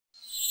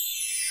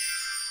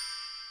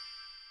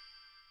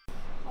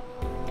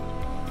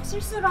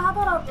실수를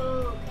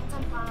하더라도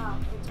괜찮다,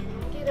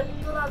 좀 용기를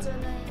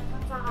북돋아주는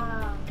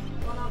상사가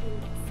원하고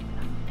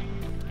있습니다.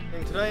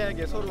 그냥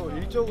드라이하게 서로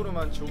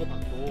일적으로만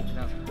주고받고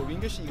그냥 뭐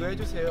민규 씨 이거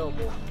해주세요,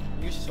 뭐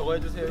민규 씨 저거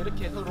해주세요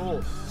이렇게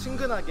서로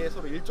친근하게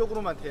서로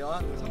일적으로만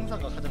대화하는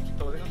상사가 가장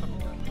좋다고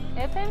생각합니다.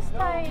 FM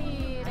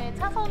스타일의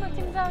차선우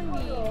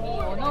팀장님이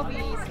워너비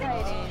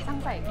스타일의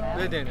상사일까요?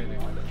 네네네네.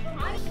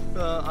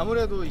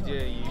 아무래도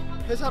이제 이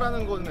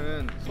회사라는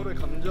거는 서로의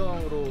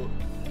감정으로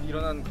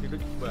일어난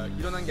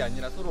게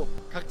아니라 서로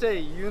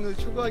각자의 이윤을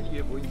추구하기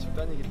위해 모인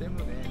집단이기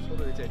때문에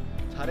서로 이제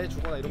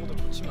잘해주거나 이런 것도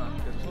좋지만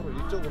그래도 서로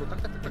일적으로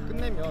딱딱딱딱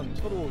끝내면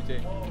서로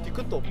이제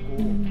뒤끝도 없고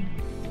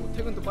뭐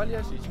퇴근도 빨리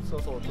할 수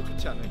있어서 더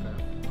좋지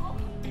않을까요?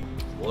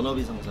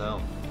 워너비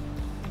상사요.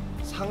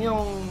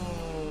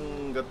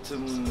 상영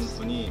같은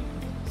분이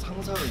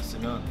상사로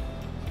있으면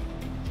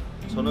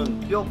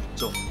저는 뼈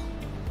묻죠.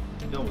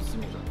 뼈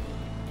묻습니다.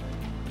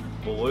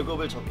 뭐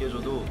월급을 적게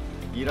줘도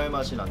일할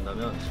맛이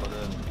난다면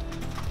저는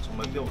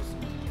정말 뼈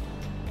묻습니다.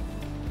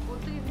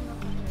 어떻게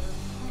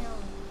생각하세요?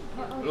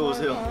 일로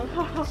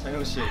오세요.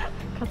 상영 씨.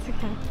 같이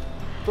가요.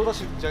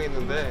 또다시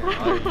등장했는데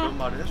이런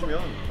말을 해주면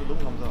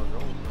너무 감사하죠.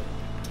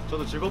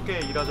 저도 즐겁게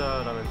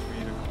일하자라는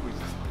주의를 갖고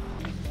있어서.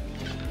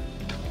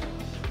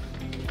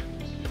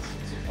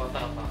 왔다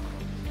갔다.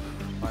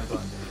 말도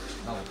안 돼.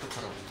 나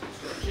어떡하라고.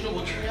 이거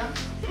못 추냐?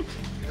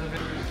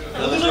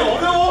 오늘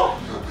어려워.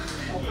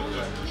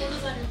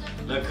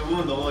 나 그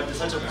부분 넘어갈 때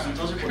살짝 웃음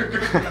터질 뻔했네.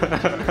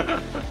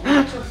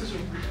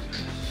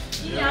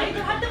 이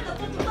아이들 할 때부터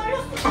또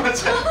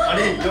떨렸어.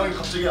 아니 이 형이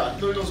갑자기 안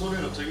떨던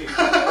손을 갑자기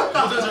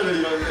부서져를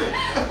이러는데.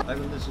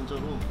 아니 근데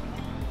진짜로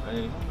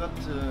형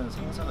같은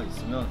상사가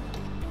있으면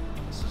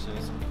진짜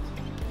재밌습니다.